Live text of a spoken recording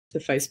the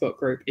Facebook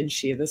group and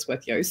share this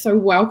with you. So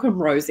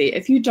welcome, Rosie.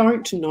 If you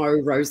don't know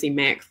Rosie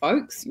Mac,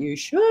 folks, you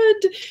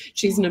should.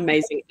 She's an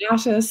amazing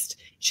artist.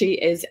 She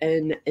is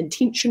an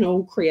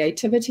intentional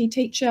creativity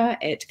teacher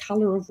at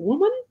Colour of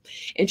Woman,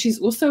 and she's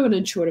also an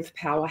intuitive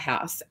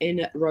powerhouse.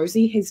 And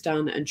Rosie has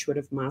done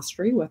intuitive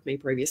mastery with me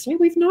previously.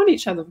 We've known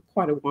each other for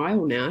quite a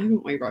while now,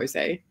 haven't we,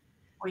 Rosie?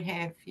 We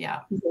have,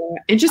 yeah.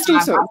 And just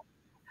also...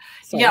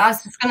 Yeah, I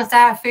was just going to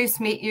say, I first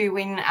met you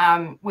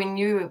when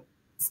you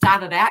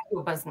started out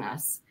your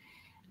business.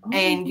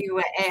 And you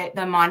were at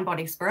the Mind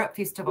Body Spirit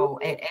Festival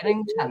at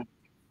Addington.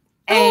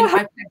 And I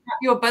picked up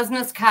your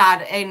business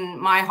card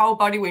and my whole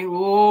body went,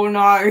 oh,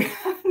 no,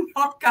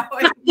 not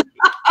going.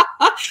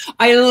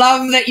 I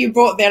love that you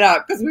brought that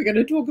up because we're going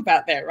to talk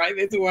about that, right?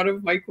 That's one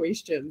of my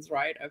questions,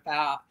 right,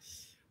 about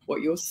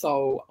what your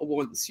soul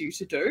wants you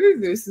to do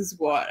versus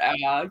what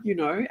our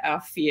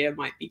fear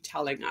might be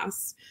telling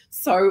us.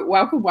 So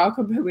welcome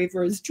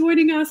whoever is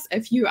joining us.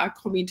 If you are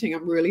commenting,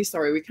 I'm really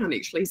sorry we can't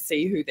actually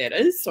see who that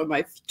is. So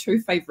my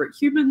two favorite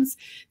humans,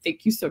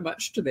 thank you so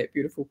much to that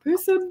beautiful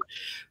person.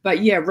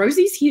 But yeah,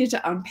 Rosie's here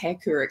to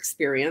unpack her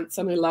experience,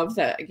 and I love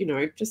that,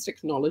 just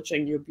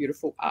acknowledging your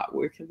beautiful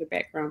artwork in the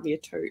background there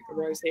too,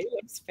 Rosie.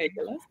 Looks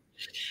fabulous.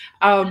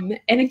 And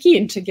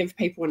again, to give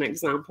people an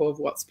example of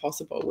what's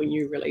possible when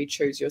you really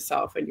choose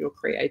yourself and your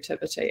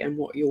creativity and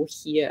what you're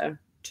here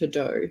to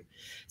do.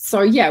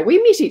 So yeah,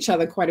 we met each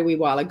other quite a wee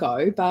while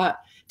ago, but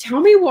tell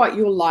me what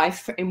your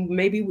life and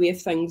maybe where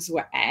things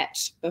were at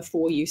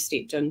before you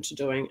stepped into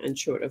doing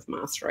intuitive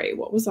mastery.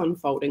 What was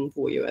unfolding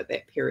for you at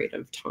that period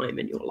of time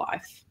in your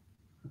life?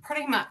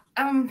 Pretty much.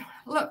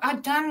 Look,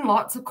 I'd done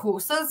lots of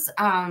courses,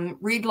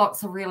 read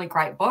lots of really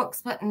great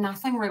books, but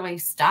nothing really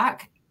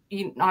stuck.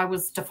 I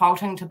was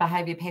defaulting to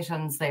behavior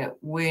patterns that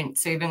weren't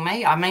serving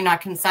me. I mean, I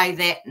can say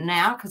that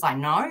now because I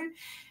know,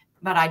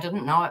 but I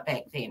didn't know it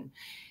back then.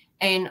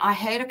 And I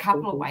had a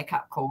couple of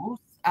wake-up calls.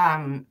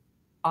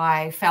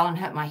 I fell and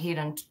hit my head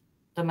in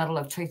the middle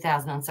of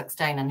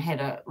 2016 and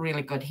had a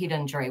really good head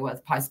injury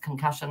with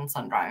post-concussion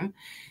syndrome.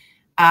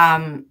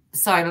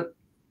 So,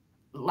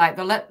 like,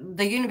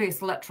 the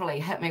universe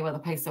literally hit me with a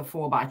piece of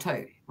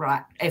 4x2,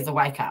 right, as a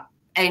wake-up.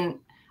 And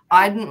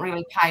I didn't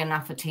really pay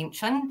enough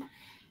attention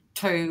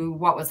to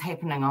what was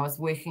happening. I was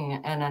working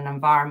in an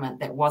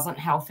environment that wasn't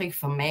healthy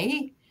for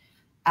me.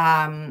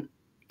 And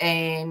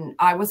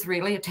I was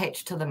really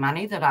attached to the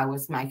money that I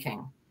was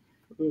making.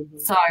 Mm-hmm.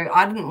 So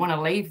I didn't want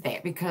to leave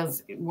that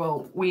because,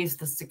 well, where's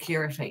the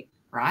security,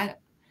 right?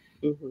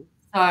 Mm-hmm.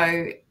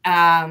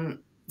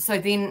 So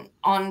then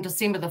on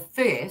December the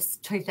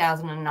 1st,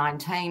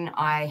 2019,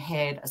 I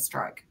had a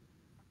stroke.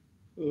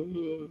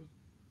 Mm-hmm.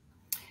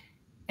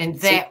 And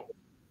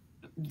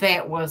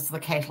that was the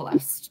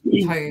catalyst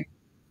to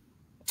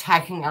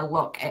taking a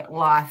look at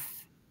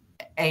life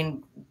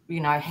and,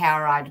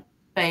 how I'd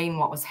been,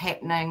 what was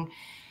happening.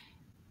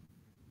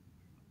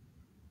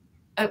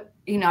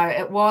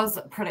 It was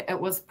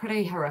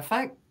pretty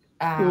horrific.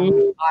 I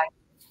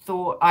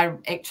thought I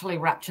actually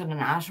ruptured an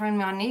artery in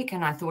my neck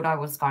and I thought I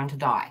was going to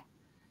die.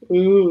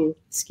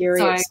 Scary.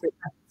 So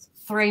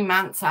 3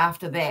 months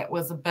after that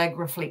was a big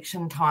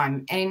reflection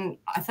time. And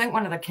I think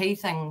one of the key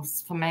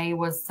things for me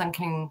was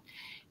thinking,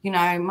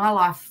 my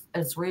life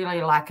is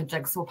really like a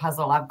jigsaw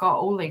puzzle. I've got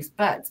all these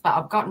bits, but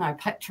I've got no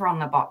picture on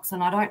the box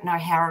and I don't know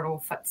how it all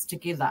fits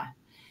together.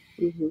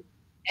 Mm-hmm.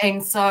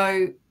 And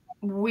so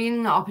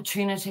when the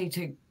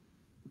opportunity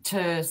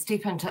to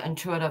step into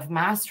intuitive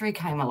mastery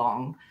came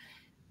along,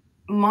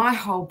 my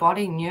whole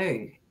body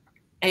knew.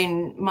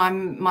 And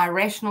my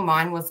rational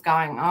mind was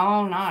going,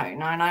 oh, no, you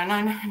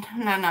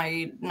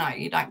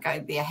don't go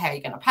there. How are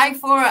you going to pay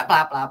for it?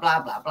 Blah, blah,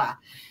 blah, blah, blah.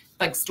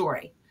 Big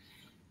story.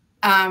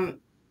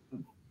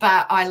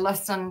 But I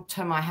listened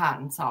to my heart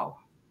and soul.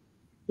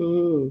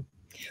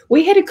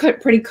 We had a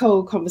pretty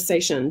cool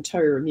conversation too,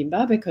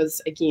 remember?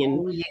 Because,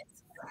 again,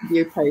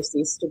 new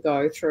process to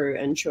go through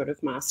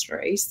intuitive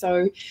mastery.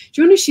 So do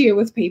you want to share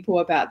with people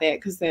about that?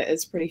 Because that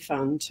is pretty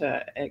fun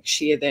to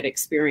share that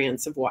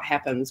experience of what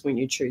happens when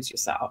you choose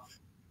yourself.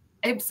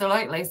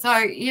 Absolutely. So,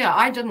 yeah,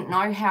 I didn't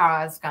know how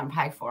I was going to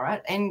pay for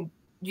it. And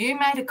you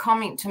made a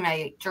comment to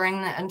me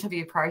during the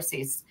interview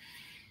process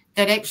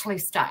that actually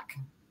stuck.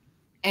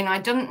 And I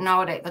didn't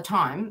know it at the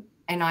time,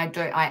 and I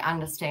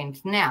understand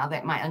now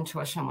that my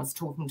intuition was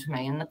talking to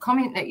me. And the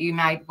comment that you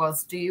made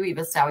was, do you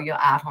ever sell your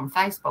art on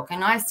Facebook?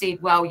 And I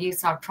said, well,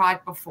 yes, I've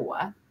tried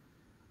before,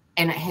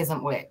 and it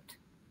hasn't worked.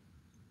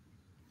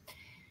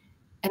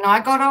 And I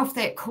got off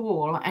that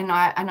call, and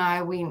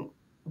I went,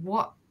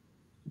 what?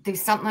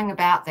 There's something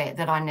about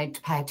that I need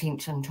to pay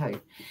attention to.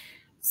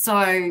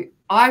 So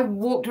I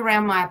walked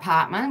around my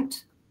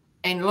apartment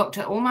and looked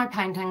at all my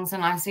paintings,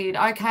 and I said,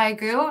 okay,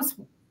 girls,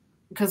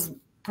 because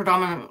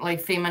predominantly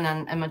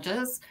feminine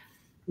images.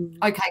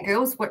 Okay,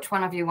 girls, which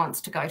one of you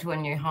wants to go to a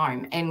new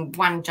home? And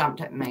one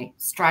jumped at me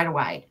straight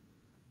away.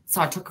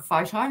 So I took a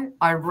photo.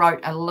 I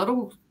wrote a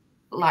little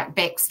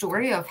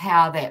backstory of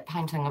how that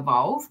painting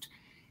evolved,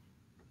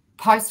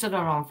 posted it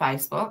on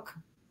Facebook.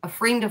 A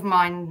friend of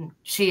mine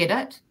shared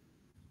it,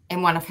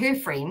 and one of her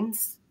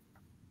friends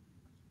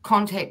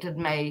contacted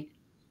me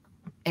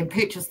and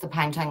purchased the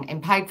painting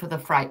and paid for the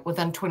freight.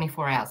 Within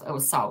 24 hours, it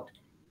was sold.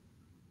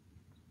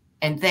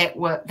 And that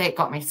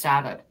got me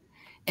started.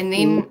 And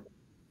then,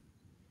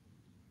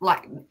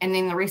 and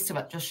then the rest of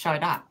it just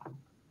showed up.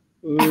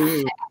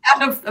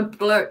 out of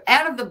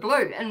the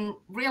blue, in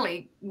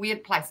really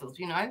weird places,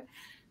 you know.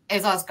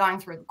 As I was going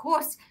through the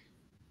course,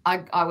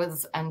 I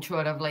was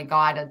intuitively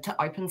guided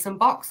to open some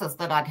boxes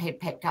that I'd had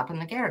packed up in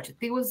the garage.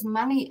 There was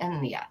money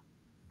in there.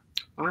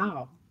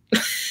 Wow.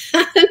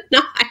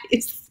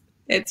 Nice.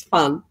 It's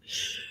fun.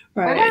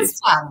 Right. It is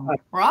fun,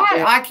 right?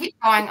 Yeah. I keep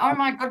going, oh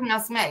my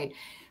goodness me.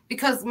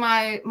 Because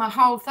my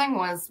whole thing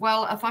was,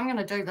 well, if I'm going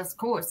to do this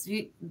course,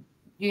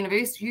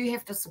 universe, you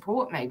have to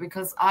support me,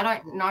 because I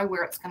don't know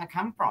where it's going to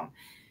come from.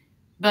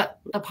 But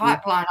the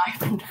pipeline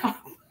opened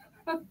up.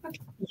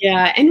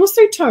 Yeah, and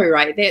also too,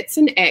 right, that's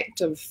an act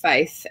of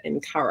faith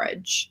and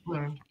courage.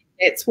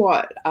 That's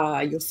what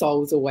your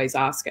soul's always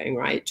asking,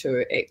 right,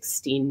 to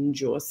extend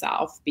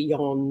yourself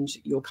beyond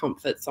your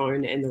comfort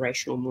zone and the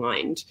rational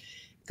mind.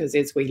 Because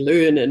as we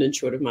learn in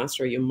intuitive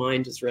mastery, your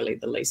mind is really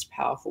the least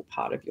powerful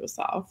part of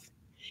yourself.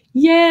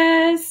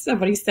 Yes,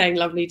 somebody's saying,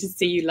 lovely to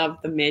see you, love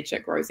the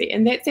magic, Rosie.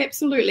 And that's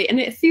absolutely, and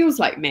it feels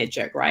like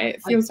magic, right?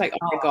 It feels like,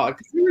 oh my God,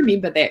 because I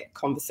remember that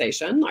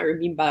conversation. I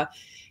remember,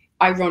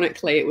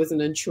 ironically, it was an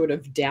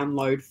intuitive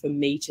download for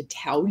me to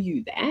tell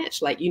you that.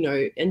 Like, you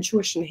know,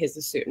 intuition has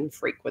a certain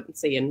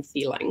frequency and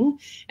feeling,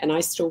 and I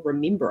still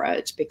remember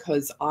it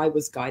because I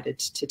was guided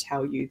to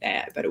tell you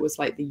that. But it was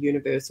like the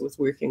universe was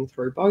working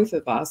through both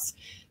of us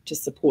to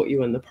support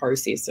you in the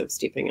process of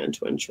stepping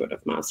into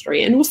intuitive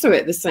mastery, and also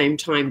at the same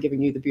time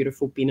giving you the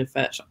beautiful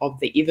benefit of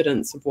the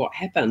evidence of what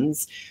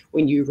happens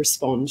when you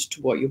respond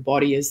to what your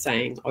body is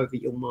saying over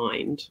your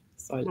mind.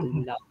 So I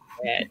love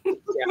that.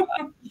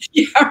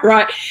 Yeah,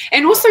 right.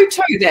 And also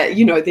too that,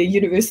 you know, the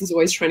universe is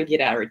always trying to get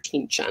our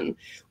attention,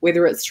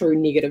 whether it's through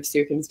negative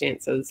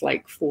circumstances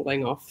like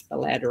falling off the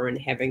ladder and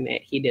having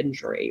that head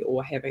injury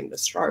or having the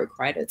stroke,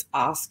 right? It's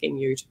asking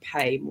you to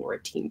pay more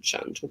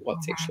attention to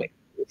what's actually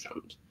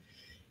important.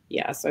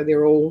 Yeah, so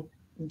they're all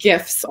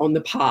gifts on the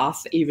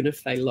path, even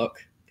if they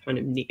look kind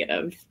of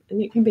negative,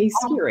 and it can be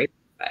scary.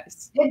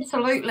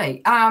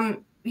 Absolutely.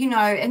 You know,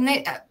 and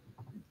that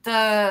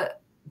the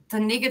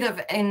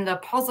negative and the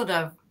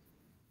positive,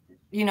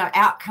 you know,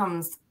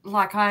 outcomes,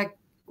 like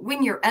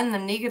when you're in the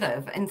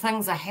negative and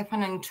things are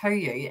happening to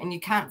you and you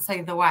can't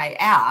see the way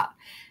out,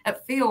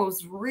 it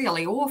feels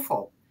really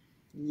awful.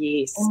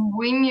 Yes. And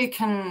when you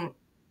can,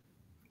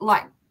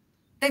 like,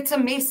 that's a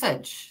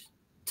message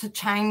to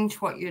change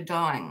what you're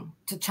doing,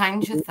 to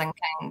change your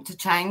thinking, to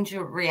change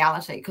your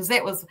reality. Because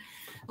that was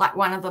like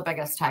one of the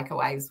biggest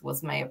takeaways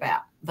was me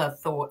about the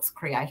thoughts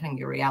creating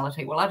your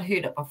reality. Well, I'd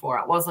heard it before.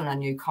 It wasn't a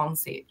new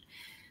concept.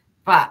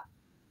 But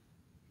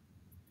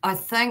I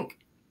think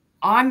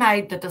I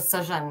made the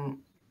decision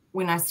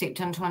when I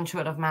stepped into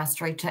intuitive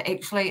mastery to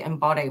actually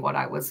embody what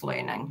I was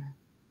learning.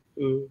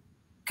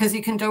 Because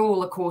you can do all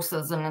the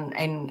courses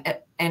and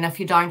if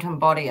you don't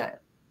embody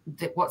it,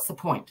 what's the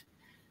point?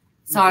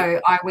 So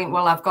I went,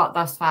 well, I've got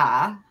this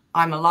far.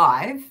 I'm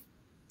alive.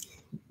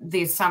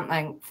 There's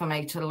something for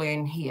me to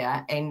learn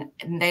here, and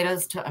that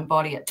is to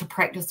embody it, to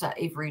practice it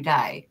every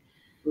day.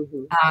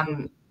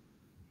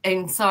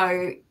 And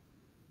so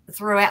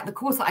throughout the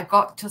course, I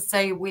got to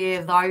see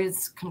where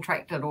those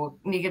contracted or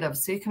negative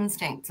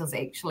circumstances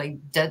actually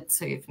did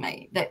serve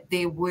me, that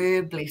there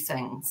were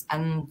blessings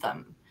in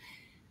them.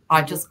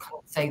 I just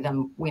couldn't see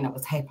them when it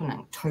was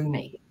happening to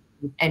me.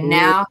 And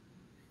now,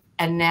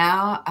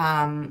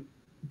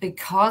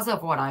 because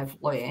of what I've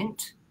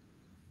learnt,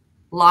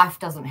 life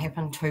doesn't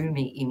happen to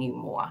me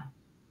anymore.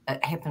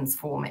 It happens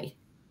for me.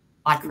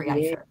 I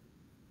create it.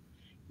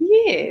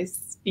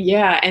 Yes.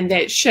 Yeah. And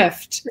that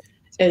shift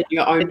in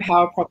your own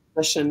power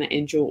proposition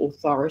and your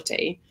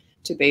authority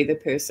to be the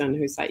person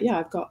who's like, yeah,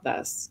 I've got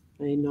this.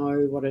 I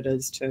know what it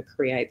is to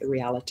create the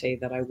reality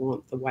that I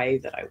want, the way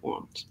that I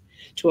want,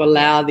 to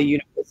allow the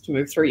universe to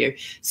move through you.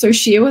 So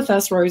share with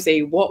us,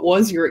 Rosie, what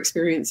was your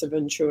experience of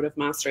intuitive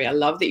mastery? I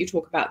love that you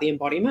talk about the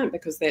embodiment,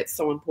 because that's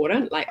so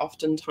important. Like,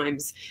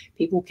 oftentimes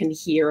people can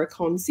hear a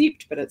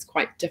concept, but it's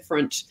quite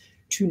different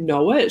to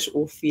know it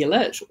or feel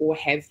it or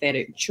have that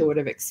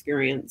intuitive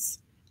experience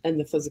in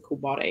the physical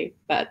body.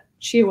 But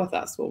share with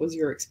us, what was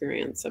your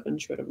experience of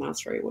intuitive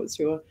mastery? What was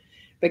your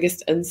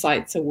biggest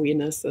insights,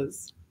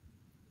 awarenesses?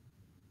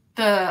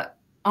 Oh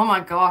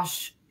my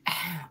gosh,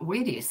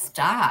 where do you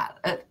start?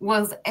 It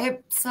was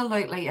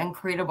absolutely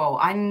incredible.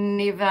 I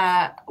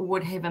never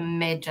would have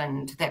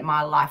imagined that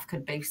my life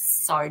could be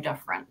so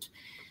different.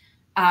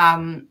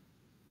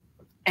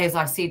 As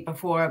I said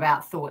before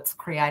about thoughts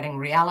creating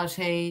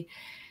reality,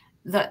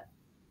 that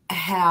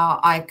how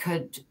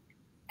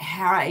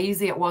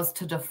easy it was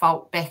to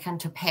default back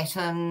into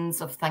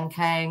patterns of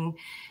thinking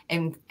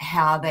and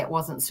how that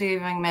wasn't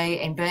serving me,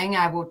 and being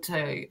able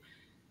to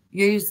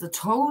use the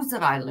tools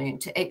that I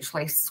learned to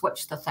actually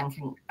switch the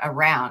thinking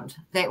around.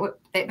 That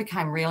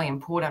became really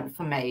important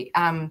for me,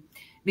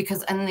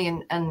 because in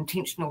the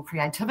intentional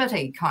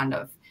creativity kind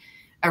of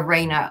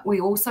arena, we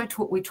also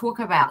talk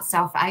about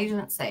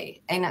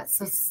self-agency, and it's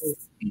this,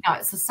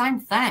 it's the same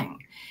thing.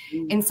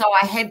 And so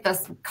I had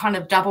this kind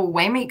of double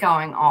whammy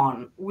going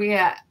on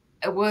where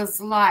it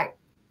was like,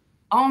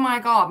 oh my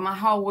God, my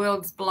whole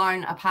world's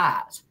blown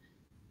apart.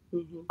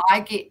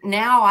 I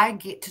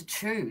get to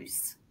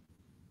choose.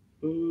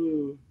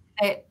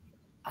 That,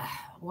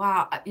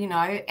 wow,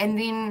 and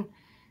then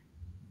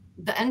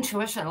the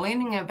intuition,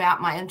 learning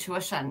about my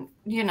intuition,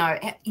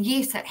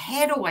 yes, it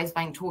had always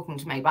been talking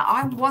to me, but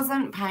I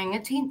wasn't paying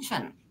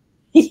attention.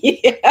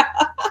 Yeah.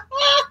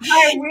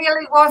 I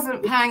really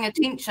wasn't paying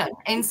attention.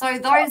 And so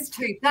those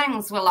two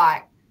things were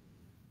like,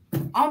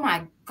 oh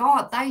my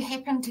God, they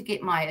happened to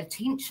get my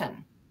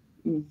attention.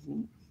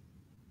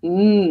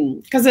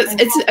 Because I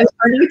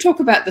know we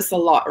talk about this a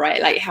lot,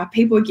 right? Like how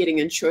people are getting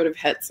intuitive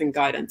hits and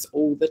guidance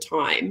all the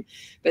time,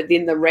 but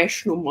then the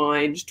rational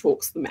mind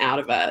talks them out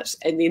of it,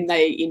 and then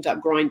they end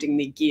up grinding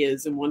their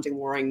gears and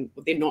wondering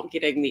they're not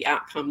getting the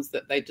outcomes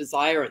that they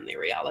desire in their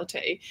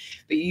reality.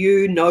 But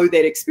you know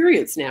that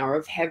experience now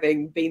of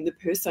having been the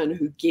person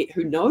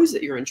who knows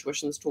that your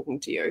intuition is talking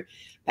to you,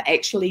 but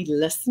actually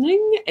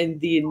listening and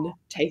then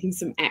taking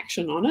some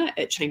action on it.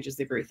 It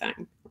changes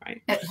everything.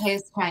 Right. It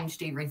has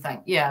changed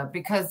everything. Yeah,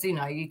 because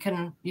you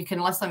can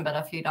listen, but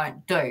if you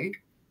don't do,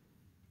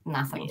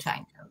 nothing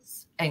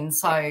changes. And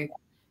so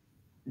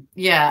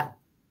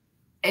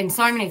and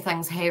so many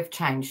things have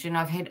changed.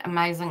 I've had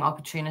amazing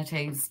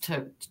opportunities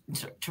to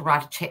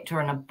write a chapter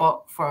in a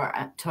book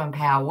to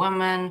empower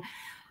women.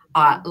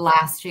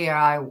 Last year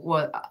I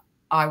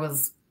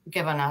was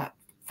given a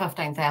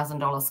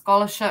 $15,000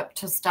 scholarship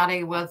to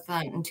study with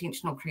the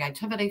Intentional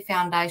Creativity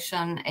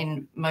Foundation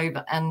and move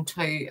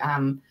into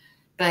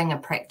being a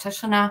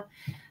practitioner,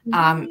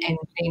 and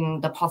then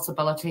the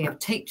possibility of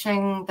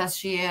teaching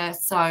this year.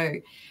 So,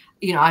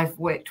 I've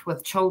worked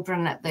with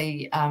children at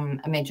the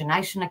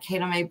Imagination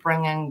Academy,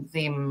 bringing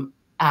them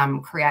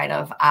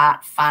creative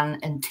art, fun,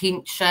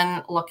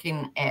 intention,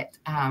 looking at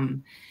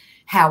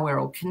how we're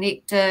all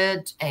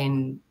connected,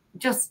 and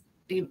just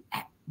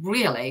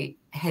really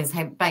has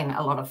been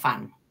a lot of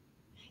fun.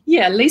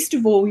 Yeah, least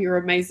of all your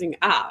amazing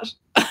art.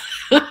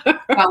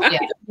 Well,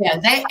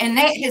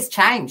 that has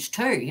changed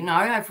too.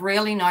 I've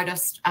really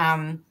noticed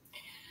some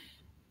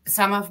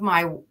of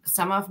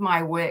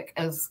my work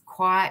is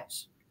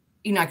quite,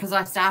 because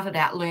I started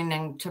out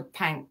learning to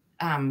paint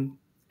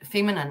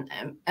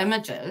feminine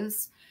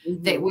images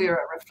that were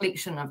a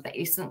reflection of the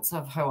essence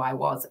of who I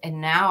was,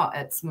 and now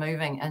it's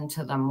moving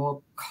into the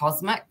more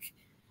cosmic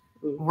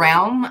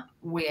realm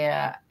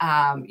where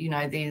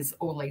there's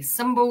all these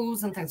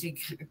symbols and things. You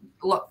can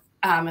look,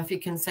 if you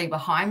can see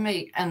behind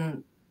me,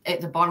 and at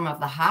the bottom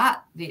of the heart,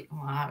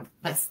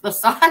 that's the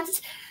side.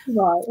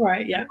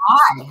 Right, yeah.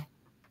 Eye.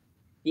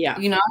 Yeah.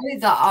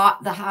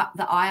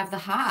 The eye of the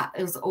heart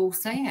is all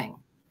seeing.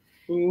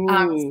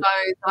 So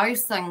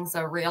those things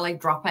are really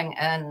dropping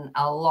in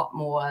a lot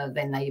more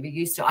than they ever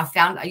used to.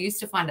 I used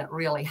to find it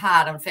really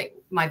hard. In fact,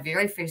 my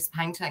very first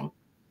painting,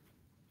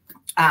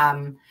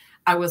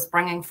 I was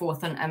bringing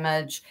forth an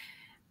image.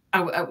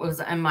 It was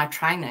in my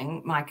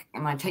training,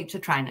 my teacher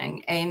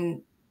training,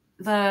 and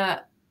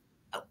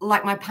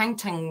my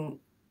painting,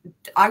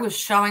 I was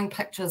showing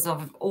pictures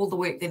of all the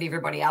work that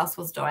everybody else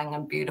was doing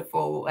and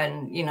beautiful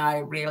and,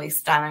 really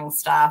stunning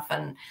stuff.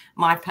 And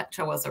my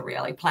picture was a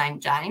really plain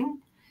Jane,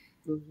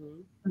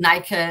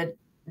 naked,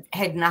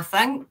 had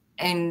nothing.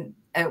 And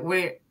it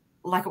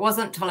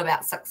wasn't until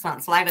about 6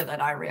 months later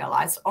that I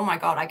realized, oh my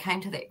God, I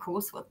came to that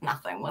course with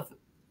nothing,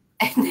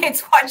 and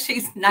that's why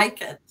she's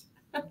naked.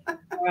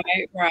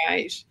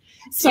 Right.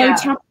 So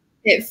tell me,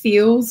 it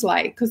feels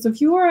like, because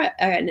if you're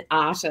an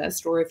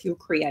artist or if you're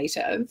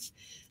creative,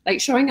 like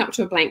showing up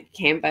to a blank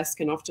canvas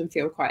can often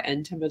feel quite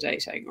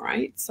intimidating,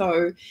 right?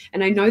 So,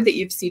 and I know that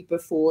you've said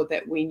before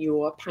that when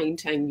you're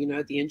painting,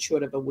 the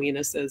intuitive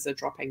awarenesses are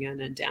dropping in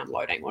and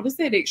downloading. What does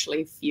that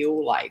actually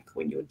feel like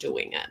when you're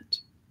doing it?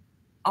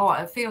 Oh,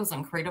 it feels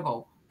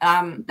incredible.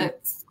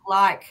 It's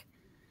like,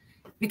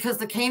 because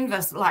the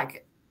canvas,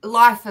 like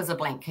life is a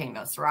blank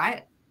canvas,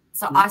 right?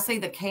 So I see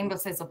the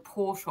canvas as a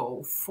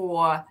portal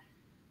for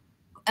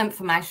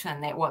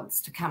information that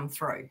wants to come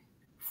through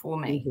for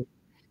me.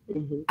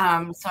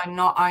 So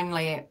not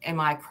only am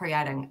I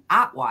creating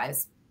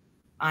art-wise,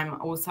 I'm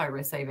also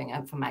receiving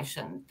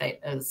information that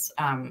is,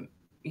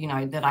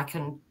 that I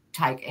can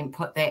take and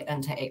put that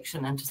into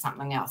action, into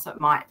something else. It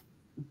might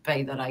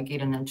be that I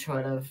get an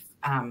intuitive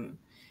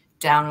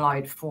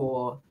download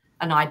for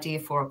an idea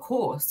for a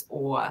course,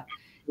 or,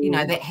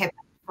 that happened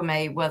for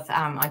me with,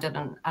 I did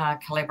a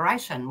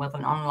collaboration with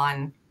an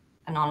online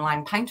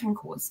painting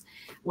course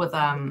with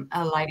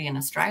a lady in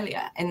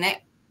Australia, and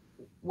that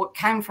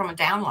came from a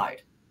download.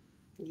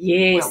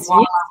 Yes. While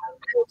I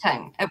was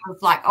painting, it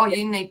was like, oh,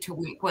 you need to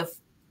work with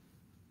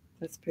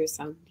this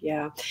person.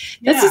 Yeah.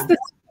 This is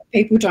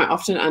people don't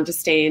often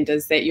understand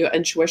is that your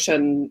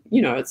intuition,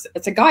 you know,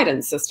 it's a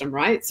guidance system,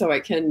 right? So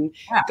it can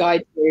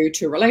guide you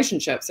to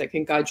relationships, it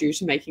can guide you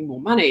to making more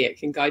money, it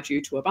can guide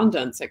you to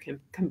abundance, it can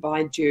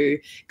guide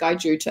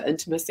you to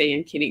intimacy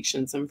and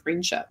connections and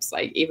friendships.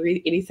 Like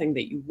anything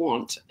that you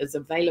want is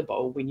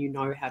available when you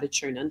know how to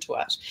tune into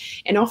it.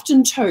 And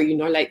often too, you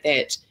know, like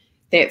that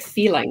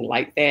feeling,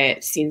 like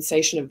that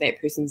sensation of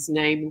that person's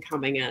name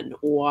coming in,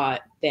 or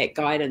that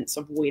guidance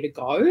of where to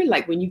go,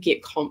 like when you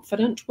get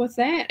confident with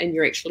that and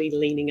you're actually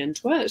leaning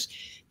into it,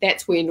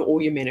 that's when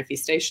all your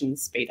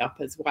manifestations speed up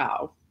as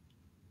well.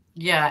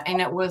 Yeah,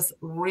 and it was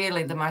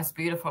really the most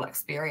beautiful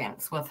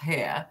experience with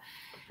her,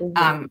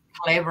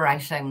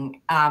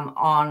 collaborating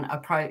on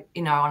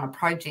a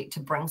project to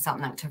bring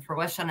something to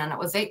fruition. And it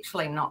was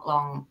actually not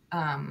long.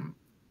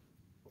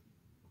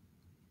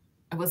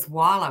 It was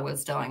while I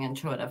was doing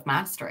intuitive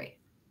mastery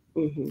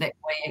that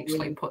we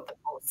actually put the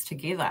course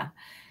together.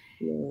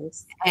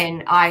 Yes.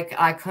 And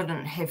I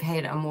couldn't have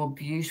had a more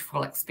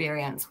beautiful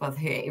experience with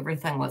her.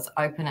 Everything was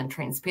open and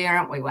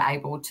transparent. We were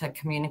able to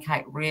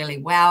communicate really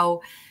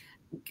well,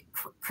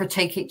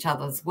 critique each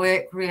other's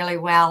work really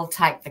well,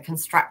 take the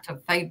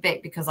constructive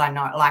feedback, because I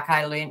know, like,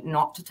 I learned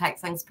not to take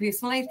things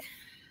personally.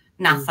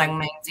 Nothing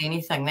means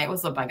anything. That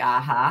was a big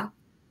aha.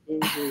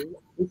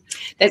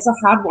 That's a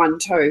hard one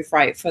too,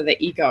 right, for the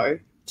ego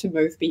to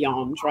move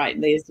beyond, right?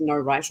 There's no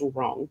right or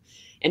wrong,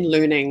 and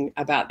learning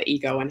about the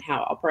ego and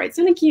how it operates.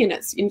 And again,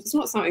 it's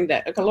not something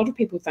that, like, a lot of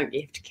people think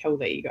you have to kill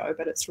the ego,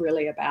 but it's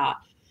really about,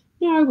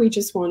 no, we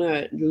just want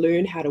to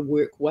learn how to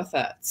work with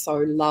it. So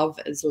love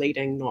is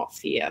leading, not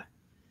fear.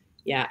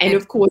 Yeah. And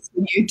of course,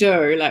 when you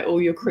do, like,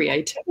 all your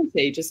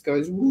creativity just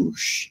goes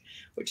whoosh,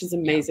 which is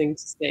amazing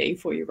to see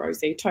for you,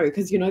 Rosie, too,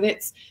 because, you know,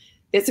 that's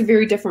a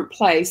very different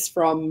place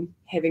from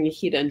having a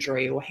head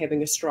injury or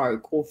having a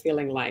stroke or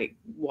feeling like,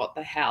 what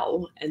the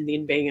hell? And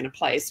then being in a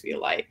place where you're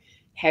like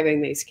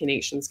having these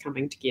connections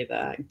coming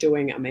together,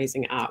 doing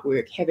amazing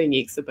artwork, having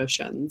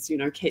exhibitions, you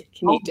know,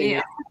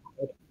 connecting.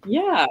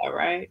 Yeah,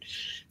 right.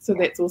 So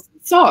that's awesome.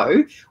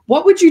 So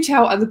what would you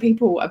tell other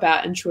people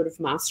about intuitive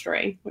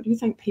mastery? What do you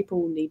think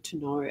people need to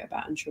know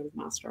about intuitive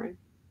mastery?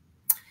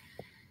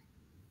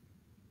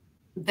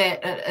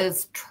 That it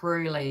is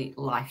truly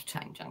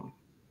life-changing.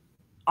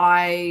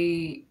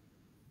 I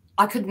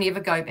could never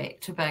go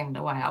back to being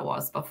the way I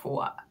was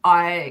before.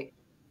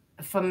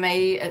 For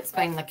me, it's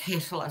been the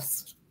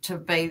catalyst to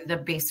be the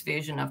best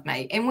version of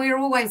me. And we're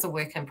always a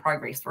work in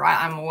progress,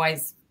 right? I'm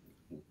always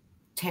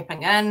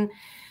tapping in,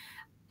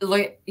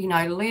 you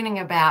know, learning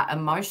about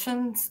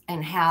emotions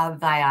and how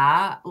they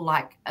are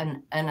like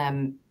in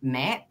a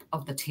map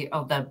of the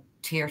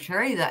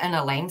territory, the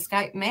inner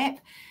landscape map.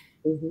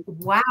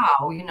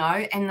 Wow, you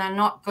know, and they're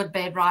not good,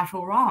 bad, right,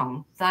 or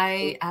wrong.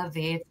 They are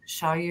there to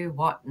show you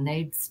what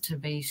needs to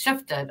be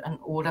shifted in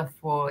order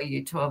for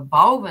you to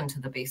evolve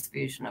into the best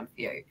version of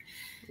you.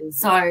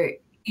 So,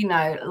 you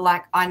know,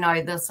 like, I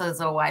know this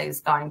is always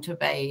going to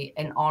be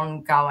an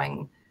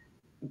ongoing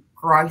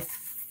growth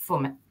for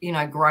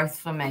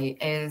me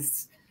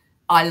as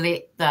I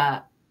let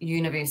the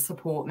universe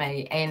support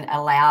me and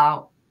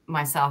allow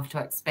myself to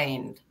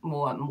expand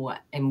more and more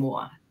and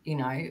more, you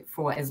know,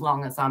 for as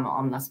long as I'm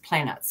on this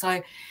planet.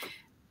 So,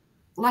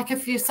 like,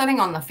 if you're sitting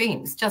on the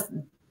fence, just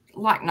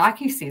like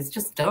Nike says,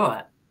 just do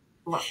it.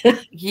 Look,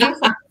 yes,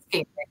 I'm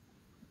scared,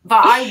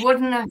 but I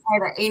wouldn't have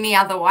had it any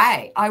other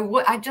way.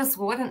 I just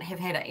wouldn't have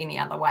had it any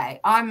other way.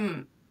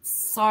 I'm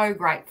so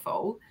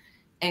grateful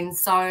and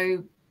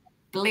so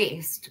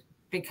blessed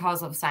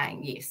because of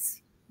saying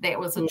yes. That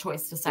was a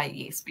choice to say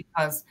yes,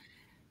 because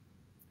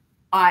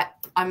I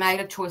made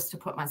a choice to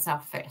put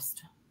myself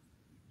first.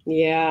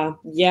 Yeah.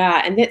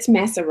 And that's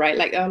massive, right?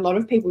 Like, a lot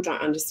of people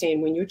don't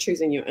understand, when you're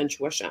choosing your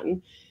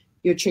intuition,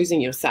 you're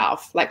choosing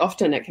yourself. Like,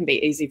 often it can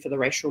be easy for the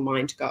rational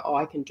mind to go, oh,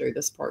 I can do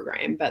this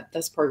program, but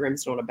this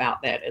program's not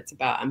about that. It's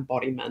about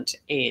embodiment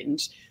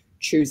and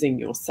choosing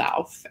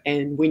yourself.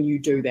 And when you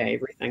do that,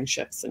 everything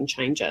shifts and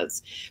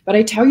changes. But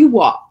I tell you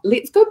what,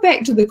 let's go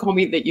back to the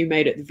comment that you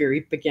made at the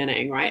very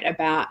beginning, right?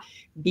 About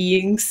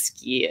being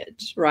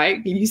scared,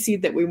 right? You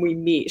said that when we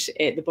met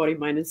at the Body,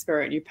 Mind and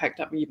Spirit, you picked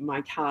up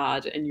my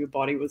card and your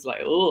body was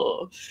like,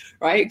 oh,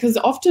 right? Because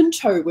often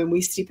too, when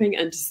we're stepping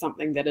into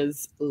something that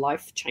is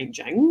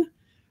life-changing,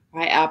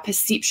 right, our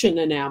perception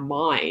in our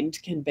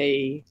mind can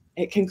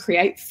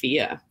create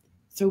fear.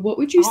 So what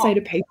would you say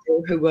to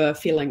people who were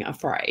feeling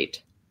afraid?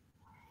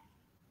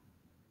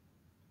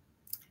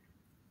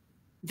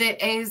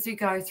 That as you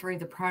go through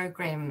the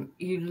program,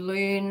 you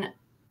learn.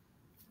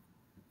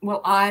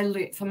 Well, I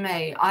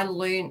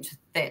learned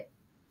that,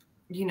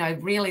 you know,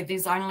 really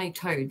there's only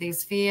two.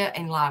 There's fear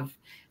and love.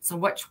 So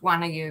which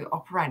one are you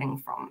operating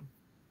from?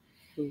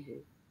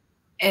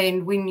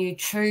 And when you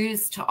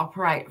choose to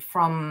operate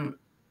from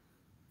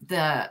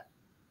the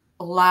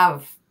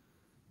love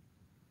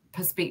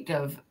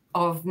perspective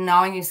of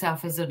knowing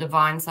yourself as a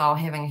divine soul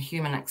having a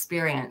human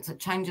experience, it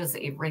changes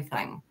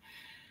everything.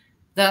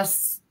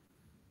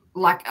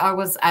 Like, I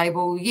was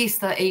able, yes,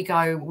 the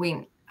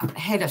ego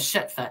had a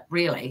shit fit,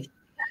 really.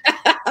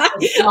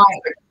 Like,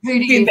 who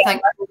do you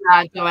think you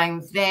are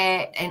doing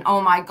that, and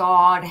oh my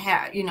God,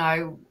 how, you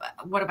know,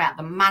 what about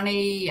the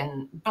money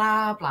and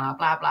blah, blah,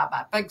 blah, blah,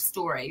 blah. Big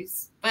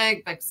stories,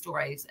 big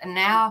stories. And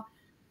now,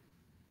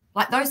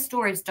 like, those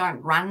stories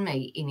don't run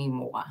me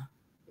anymore.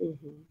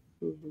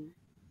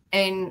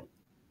 And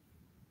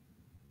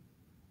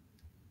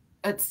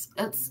it's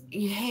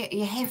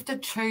you have to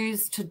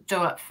choose to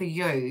do it for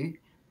you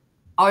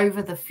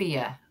over the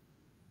fear.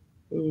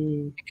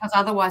 Because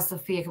otherwise the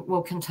fear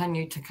will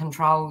continue to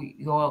control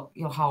your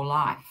whole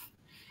life,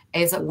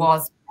 as it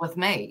was with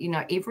me. You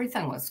know,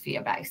 everything was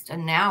fear-based,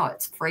 and now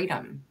it's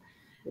freedom.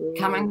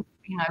 Coming,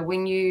 you know,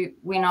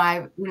 when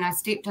I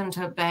stepped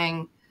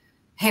into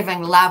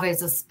having love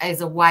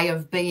as a way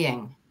of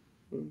being,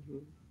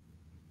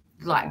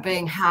 like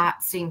being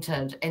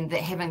heart-centered, and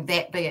having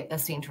that be at the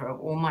center of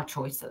all my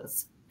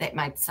choices, that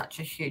made such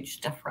a huge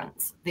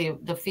difference.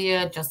 The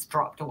fear just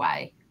dropped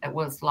away. It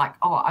was like,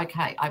 oh,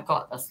 okay, I've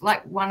got this.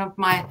 Like one of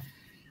my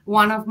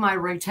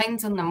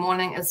routines in the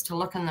morning is to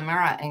look in the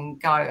mirror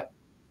and go,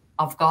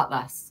 I've got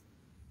this.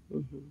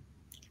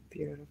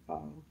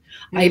 Beautiful.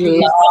 I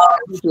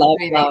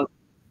love.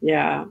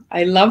 Yeah,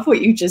 I love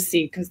what you just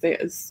said, because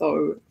that is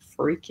so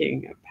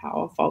freaking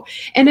powerful.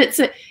 And it's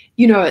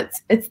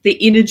the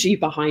energy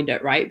behind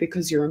it, right?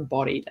 Because you're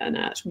embodied in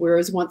it.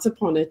 Whereas once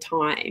upon a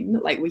time,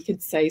 like, we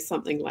could say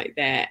something like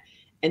that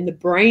and the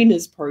brain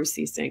is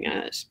processing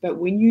it, but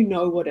when you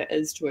know what it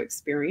is to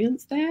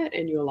experience that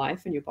in your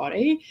life and your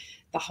body,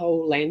 the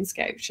whole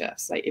landscape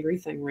shifts, like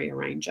everything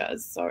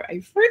rearranges. So I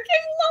freaking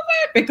love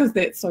it, because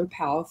that's so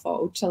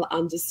powerful to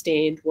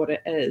understand what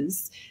it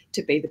is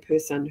to be the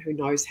person who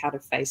knows how to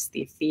face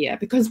their fear.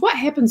 Because what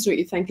happens, don't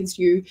you think, is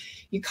you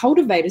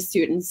cultivate a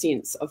certain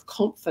sense of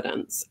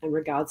confidence in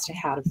regards to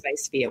how to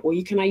face fear, or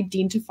you can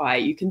identify,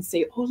 you can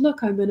see, oh,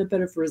 look, I'm in a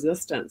bit of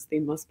resistance. There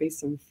must be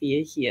some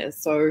fear here.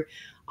 So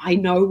I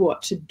know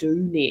what to do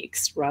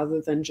next,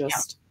 rather than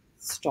just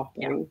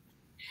stopping.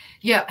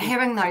 Yeah,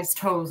 having those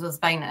tools has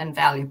been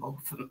invaluable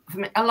for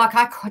me. Like,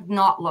 I could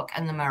not look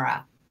in the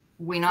mirror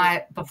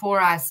before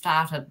I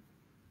started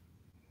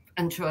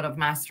intuitive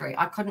mastery.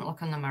 I couldn't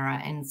look in the mirror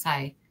and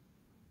say,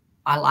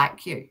 I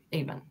like you,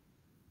 even.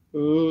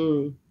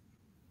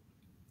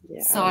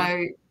 Yeah.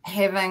 So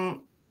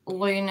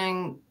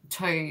learning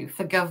to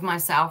forgive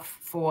myself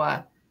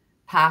for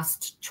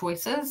past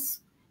choices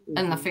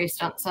in the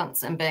first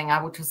instance, and being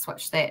able to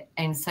switch that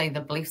and see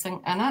the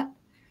blessing in it,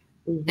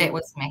 that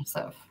was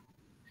massive.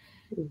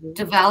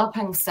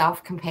 Developing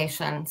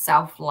self-compassion,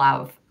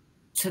 self-love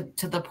to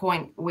the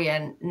point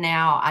where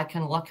now I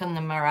can look in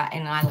the mirror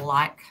and I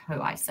like who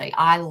I see.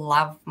 I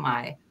love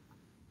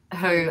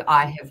who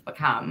I have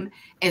become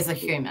as a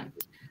human.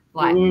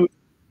 Like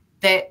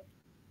that,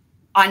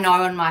 I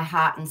know in my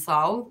heart and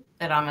soul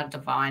that I'm a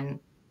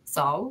divine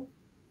soul.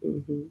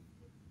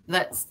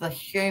 That's the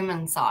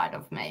human side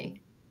of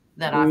me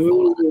that I've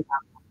fallen in love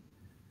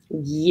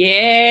with.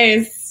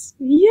 Yes.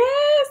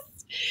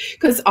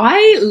 Because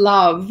I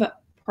love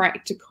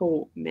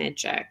practical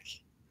magic,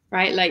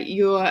 right? Like,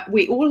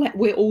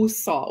 we're all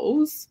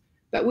souls,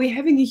 but we're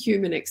having a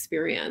human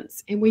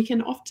experience, and we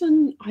can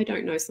often, I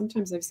don't know,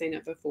 sometimes I've seen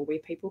it before, where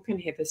people can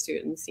have a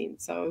certain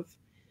sense of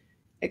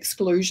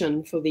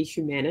exclusion for their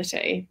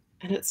humanity.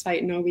 And it's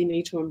like, no, we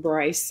need to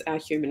embrace our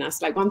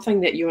humanness. Like, one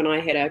thing that you and I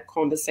had a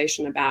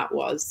conversation about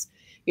was,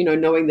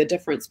 knowing the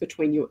difference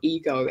between your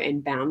ego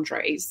and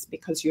boundaries,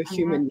 because you're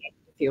human needs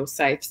to feel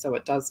safe, so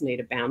it does need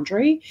a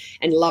boundary,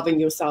 and loving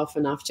yourself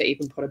enough to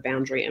even put a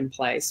boundary in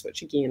place,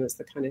 which again is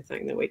the kind of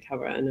thing that we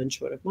cover in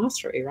intuitive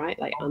mastery, right?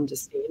 Like,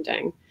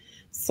 understanding.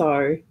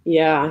 So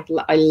yeah,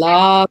 I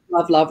love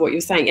what you're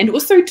saying. And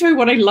also too,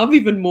 what I love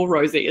even more,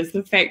 Rosie, is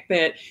the fact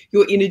that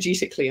you're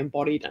energetically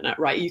embodied in it,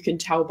 right? You can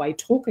tell by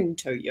talking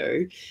to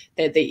you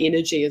that the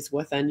energy is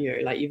within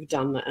you. Like, you've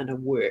done the inner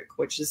work,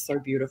 which is so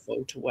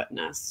beautiful to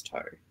witness too.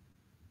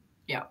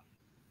 Yeah.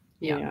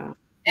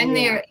 And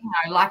there,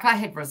 like, I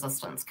had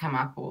resistance come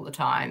up all the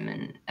time,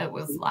 and it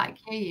was like,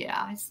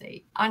 yeah, I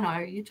see. I know,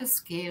 you're just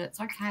scared. It's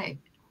okay.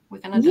 We're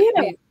going to do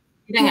it.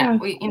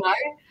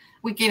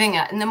 We're getting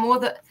it. And the more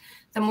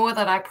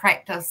that I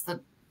practiced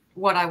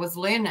what I was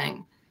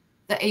learning,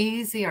 the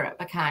easier it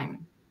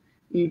became.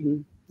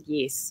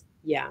 Yes.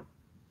 Yeah.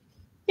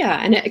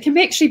 And it can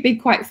actually be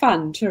quite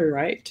fun too,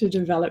 right? To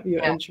develop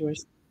your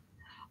intuition.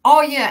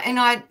 Oh yeah. And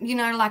I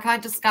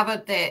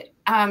discovered that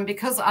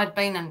because I'd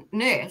been a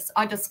nurse,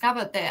 I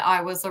discovered that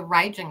I was a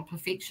raging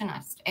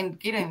perfectionist, and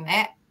getting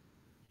that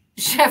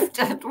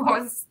shifted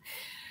was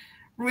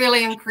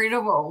really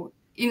incredible.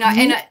 And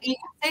you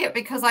can see it,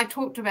 because I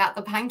talked about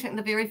the painting,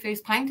 the very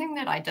first painting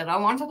that I did. I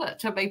wanted it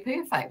to be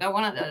perfect. I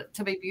wanted it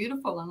to be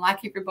beautiful and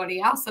like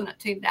everybody else, and it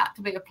turned out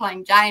to be a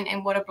plain Jane,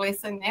 and what a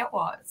blessing that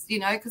was,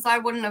 because I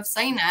wouldn't have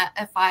seen it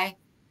if I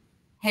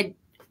had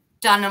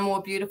done a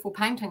more beautiful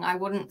painting. I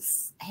wouldn't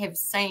have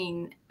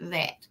seen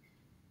that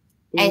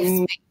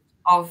aspect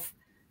of,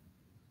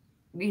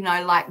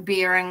 like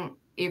bearing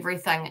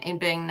everything and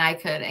being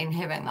naked and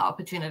having the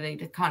opportunity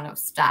to kind of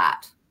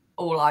start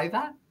all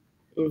over.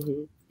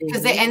 Mm-hmm.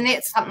 Because and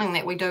that's something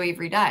that we do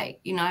every day.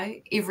 You know,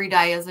 every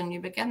day is a new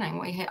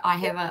beginning. I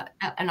have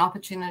an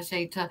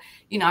opportunity to,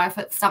 you know, if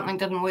it's something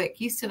didn't work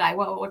yesterday,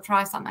 well, we'll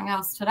try something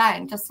else today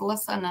and just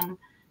listen and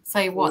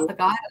see what the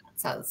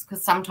guidance is.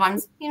 Because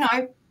sometimes, you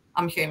know,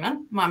 I'm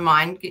human. My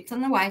mind gets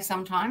in the way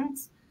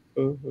sometimes.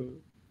 Mm-hmm.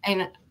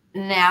 And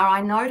now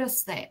I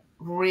notice that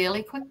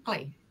really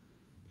quickly.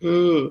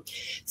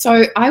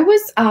 So I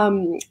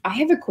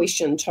have a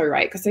question too,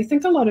 right? Because I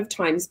think a lot of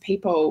times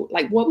people,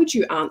 like, what would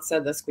you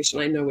answer this question?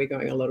 I know we're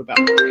going a little bit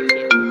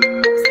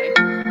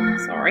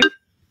sorry.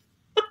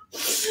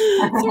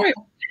 Sorry,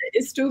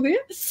 it's still there.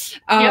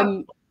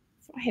 I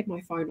had my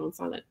phone on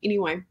silent.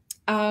 Anyway,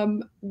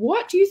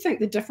 what do you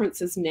think the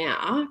difference is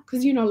now?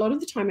 Because, you know, a lot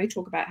of the time I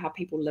talk about how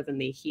people live in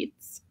their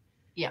heads.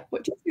 Yeah.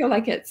 What do you feel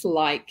like it's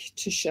like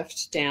to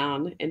shift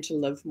down and to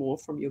live more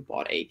from your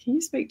body? Can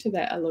you speak to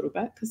that a little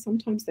bit? Because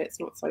sometimes that's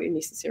not so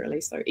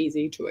necessarily so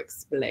easy to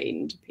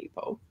explain to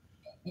people.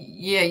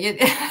 Yeah.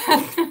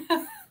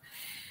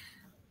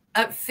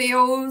 It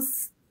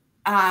feels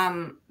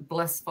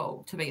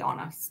blissful, to be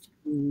honest.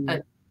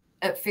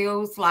 It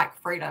feels like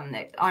freedom,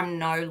 that I'm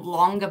no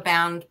longer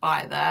bound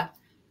by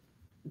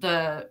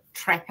the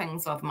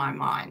trappings of my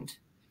mind.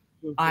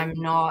 I'm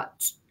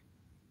not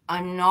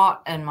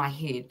in my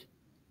head,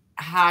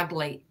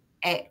 hardly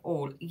at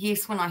all.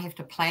 Yes, when I have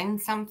to plan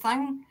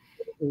something,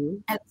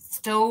 it's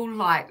still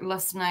like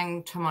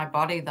listening to my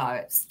body, though.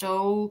 It's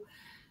still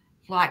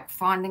like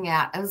finding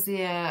out, is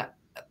that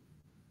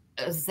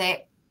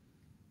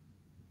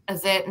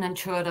an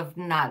intuitive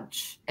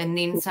nudge, and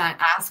then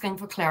asking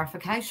for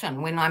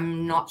clarification when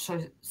I'm not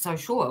so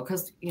sure,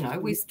 because, you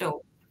know,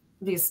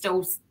 there's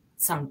still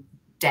some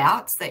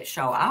doubts that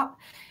show up,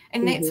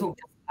 and that's all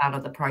just part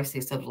of the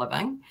process of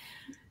living.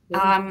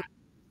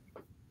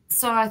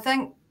 So I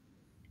think,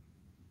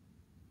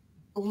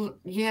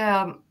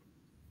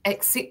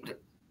 accept.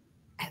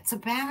 It's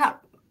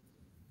about,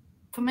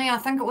 for me, I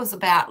think it was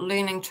about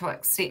learning to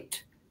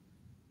accept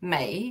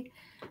me,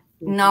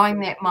 knowing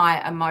that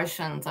my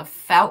emotions are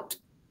felt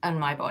in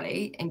my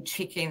body and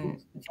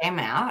checking them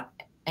out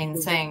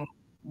and seeing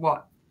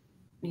what,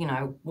 you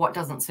know, what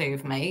doesn't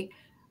serve me,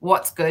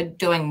 what's good,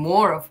 doing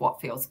more of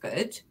what feels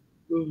good,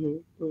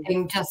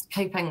 and just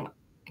keeping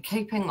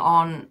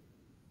on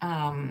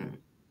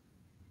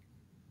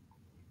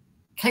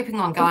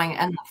going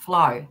in the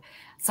flow.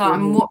 So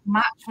I'm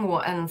much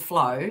more in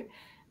flow,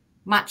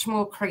 much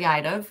more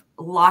creative.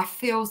 Life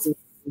feels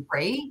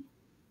free.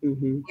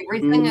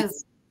 Everything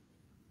is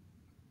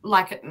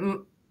like,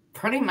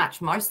 pretty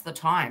much most of the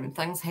time,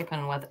 things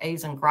happen with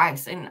ease and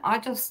grace. And I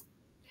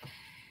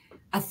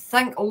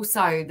think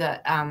also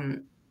that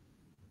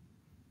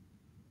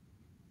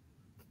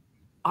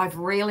I've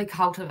really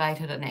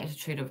cultivated an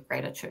attitude of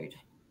gratitude.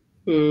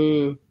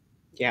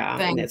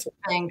 Yeah,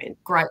 being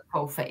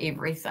grateful for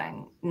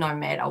everything, no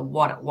matter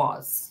what it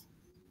was.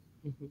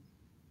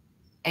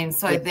 And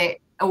so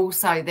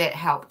that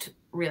helped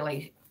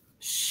really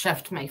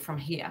shift me from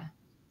here.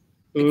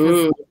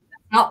 Because it's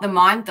not the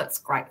mind that's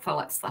grateful,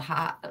 it's the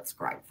heart that's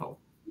grateful.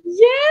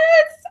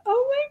 Yes.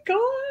 Oh my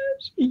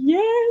gosh.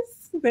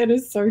 Yes. That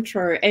is so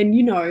true. And,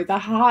 you know, the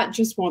heart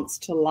just wants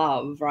to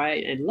love,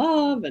 right? And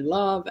love and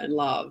love and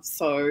love.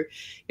 So,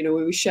 you know,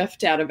 when we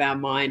shift out of our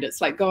mind,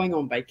 it's like going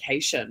on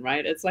vacation,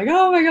 right? It's like,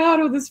 oh my God,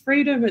 all this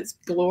freedom. It's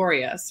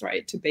glorious,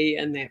 right? To be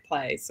in that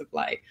place of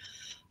like,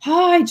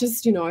 I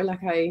just, you know,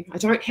 like I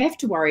don't have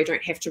to worry. I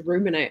don't have to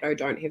ruminate. I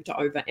don't have to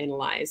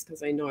overanalyze,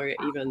 because I know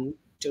even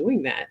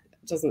doing that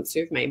doesn't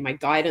serve me. My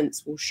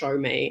guidance will show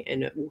me,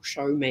 and it will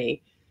show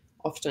me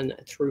often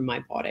through my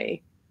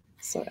body.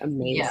 So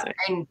amazing. Yeah,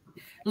 and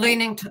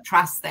learning to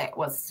trust that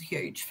was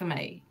huge for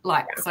me.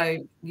 Like, so,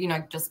 you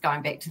know, just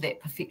going back to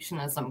that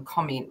perfectionism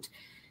comment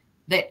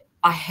that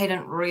I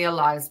hadn't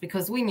realized,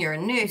 because when you're a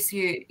nurse,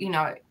 you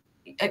know,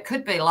 it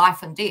could be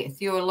life and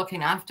death. You're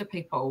looking after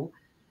people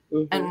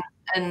and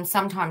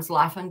sometimes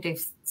life and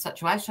death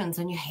situations,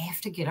 and you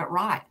have to get it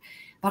right.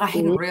 But I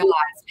hadn't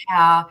realized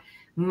how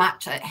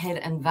much it had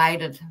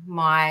invaded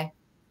my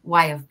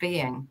way of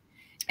being.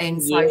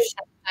 And so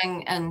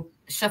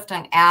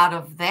shifting out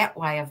of that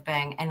way of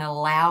being and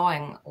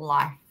allowing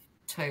life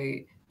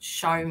to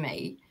show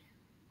me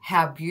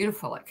how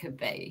beautiful it could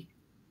be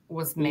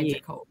was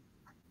magical.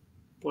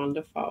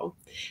 Wonderful.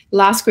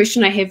 Last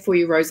question I have for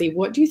you, Rosie.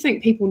 What do you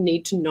think people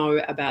need to know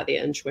about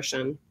their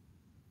intuition?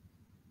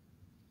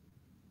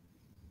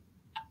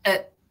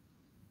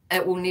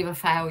 It will never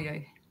fail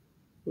you.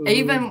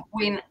 Even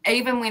when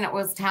it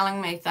was telling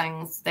me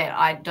things that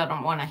I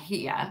didn't want to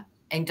hear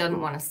and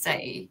didn't want to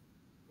see,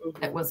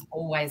 it was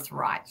always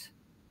right.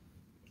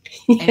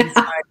 And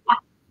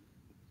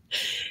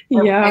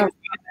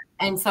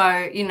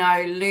so, you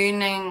know,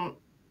 learning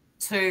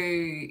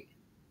to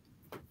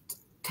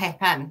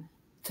tap in,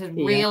 to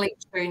really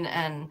tune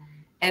in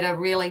at a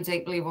really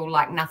deep level,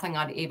 like nothing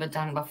I'd ever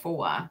done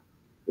before,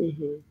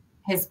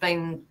 has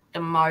been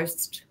the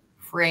most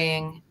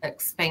freeing,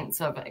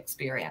 expansive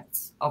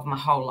experience of my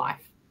whole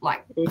life.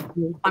 Like,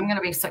 I'm going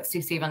to be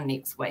 67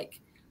 next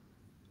week.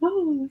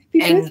 Oh, happy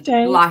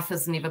birthday. Life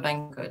has never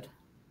been good.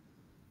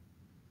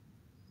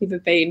 Never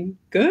been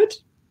good?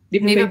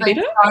 Never been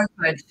better? So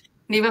good.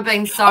 Never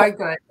been so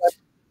good.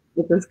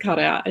 With this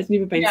cutout. It's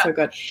never been so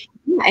good.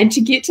 Yeah, and to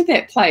get to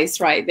that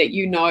place, right, that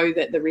you know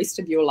that the rest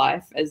of your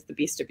life is the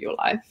best of your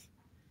life.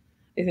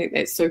 I think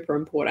that's super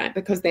important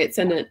because that's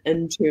an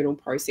internal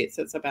process.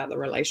 It's about the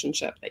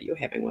relationship that you're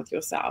having with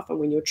yourself. And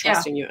when you're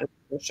trusting your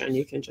intuition,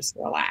 you can just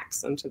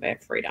relax into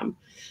that freedom.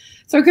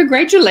 So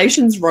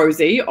congratulations,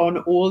 Rosie, on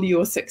all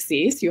your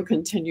success, your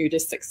continued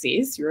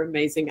success, your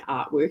amazing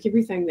artwork,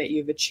 everything that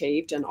you've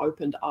achieved and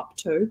opened up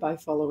to by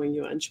following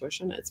your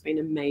intuition. It's been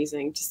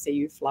amazing to see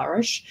you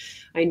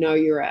flourish. I know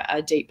you're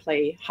a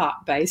deeply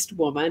heart-based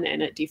woman,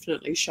 and it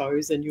definitely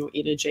shows in your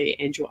energy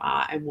and your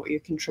art and what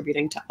you're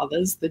contributing to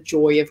others, the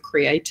joy of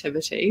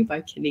creativity by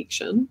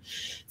connection.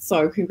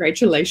 So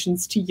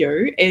congratulations to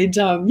you. And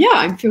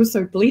I feel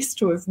so blessed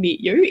to have met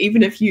you,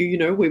 even if you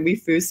know, when we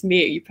first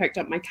met, you picked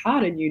up my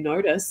card and you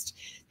noticed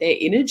that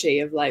energy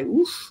of like,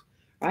 oof,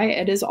 right?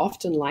 It is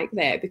often like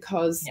that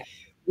because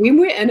when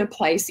we're in a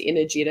place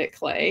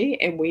energetically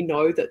and we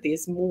know that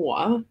there's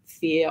more,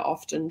 fear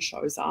often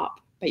shows up,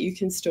 but you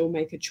can still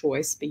make a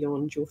choice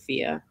beyond your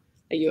fear.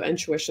 Your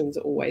intuition's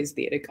always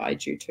there to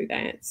guide you to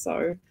that.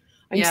 So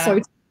I'm so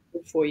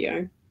thankful for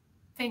you.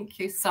 Thank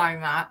you so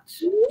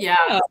much.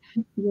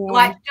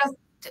 Like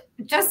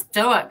just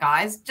do it,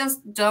 guys.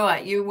 Just do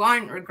it. You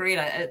won't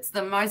regret it. It's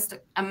the most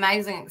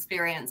amazing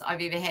experience I've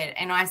ever had.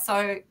 And I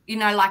so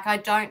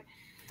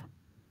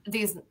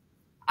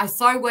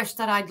wish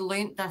that I'd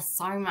learnt this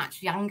so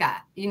much younger.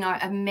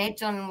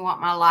 Imagine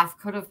what my life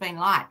could have been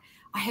like.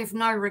 I have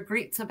no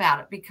regrets about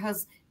it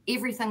because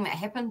everything that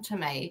happened to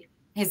me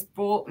has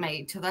brought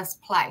me to this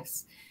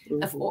place.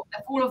 Mm-hmm. If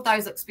all of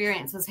those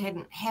experiences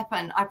hadn't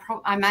happened,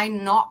 I may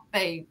not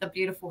be the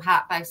beautiful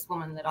heart-based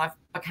woman that I've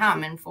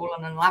become and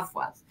fallen in love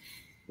with.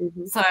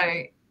 Mm-hmm. So,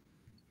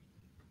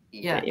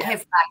 have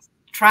faith,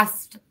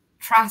 trust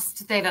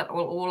that it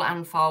will all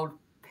unfold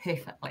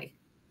perfectly.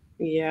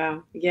 Yeah,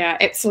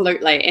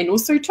 absolutely. And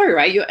also too,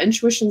 right, your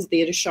intuition's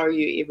there to show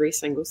you every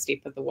single step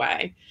of the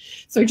way.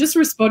 So just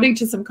responding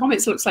to some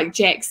comments, looks like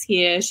Jack's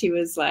here. She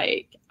was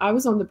like, I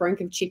was on the brink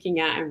of checking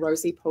out and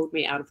Rosie pulled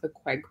me out of the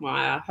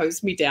quagmire,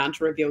 hosed me down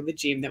to reveal the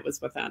gem that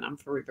was within. I'm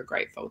forever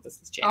grateful.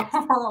 This is Jack.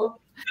 Oh,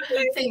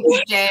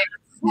 thanks, Jack.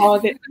 Oh,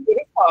 that's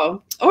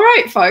beautiful. All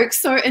right, folks.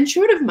 So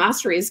Intuitive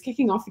Mastery is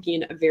kicking off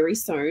again very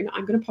soon.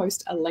 I'm going to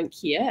post a link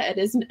here. It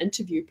is an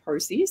interview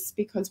process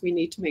because we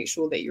need to make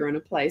sure that you're in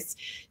a place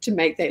to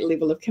make that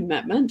level of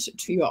commitment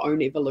to your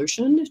own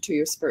evolution, to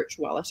your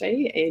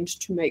spirituality, and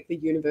to make the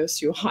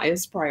universe your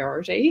highest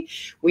priority.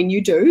 When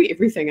you do,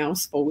 everything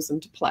else falls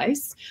into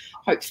place.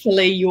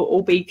 Hopefully, you'll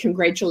all be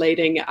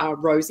congratulating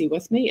Rosie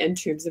with me in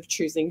terms of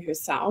choosing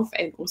herself,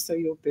 and also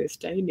your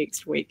birthday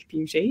next week,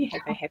 Beauty.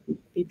 Have a happy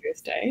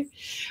birthday.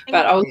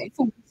 But I'll look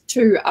forward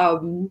to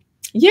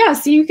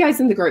see you guys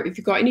in the group. If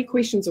you've got any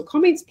questions or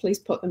comments, please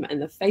put them in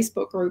the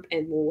Facebook group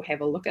and we'll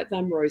have a look at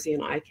them. Rosie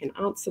and I can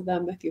answer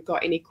them. If you've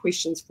got any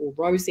questions for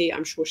Rosie,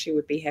 I'm sure she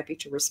would be happy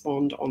to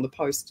respond on the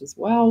post as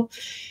well.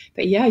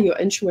 But yeah, your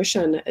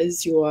intuition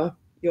is your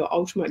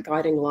ultimate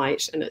guiding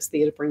light, and it's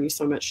there to bring you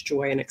so much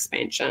joy and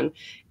expansion.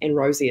 And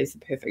Rosie is the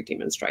perfect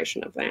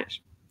demonstration of that.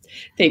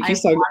 Thank you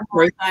so much,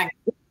 Rosie.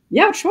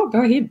 Yeah, sure.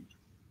 Go ahead.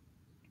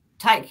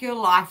 Take your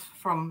life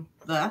from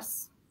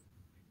this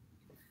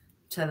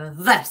to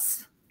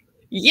this.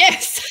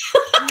 Yes.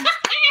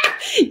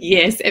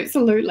 Yes,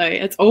 absolutely.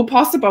 It's all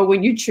possible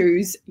when you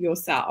choose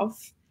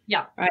yourself.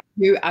 Yeah. Right.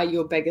 You are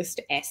your biggest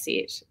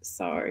asset.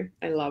 So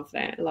I love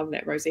that. I love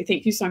that, Rosie.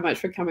 Thank you so much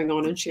for coming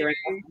on and sharing.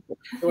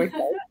 All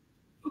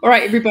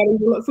right, everybody.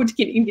 We look forward to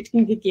getting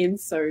again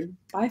soon.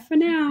 Bye for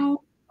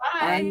now.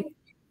 Bye. Bye.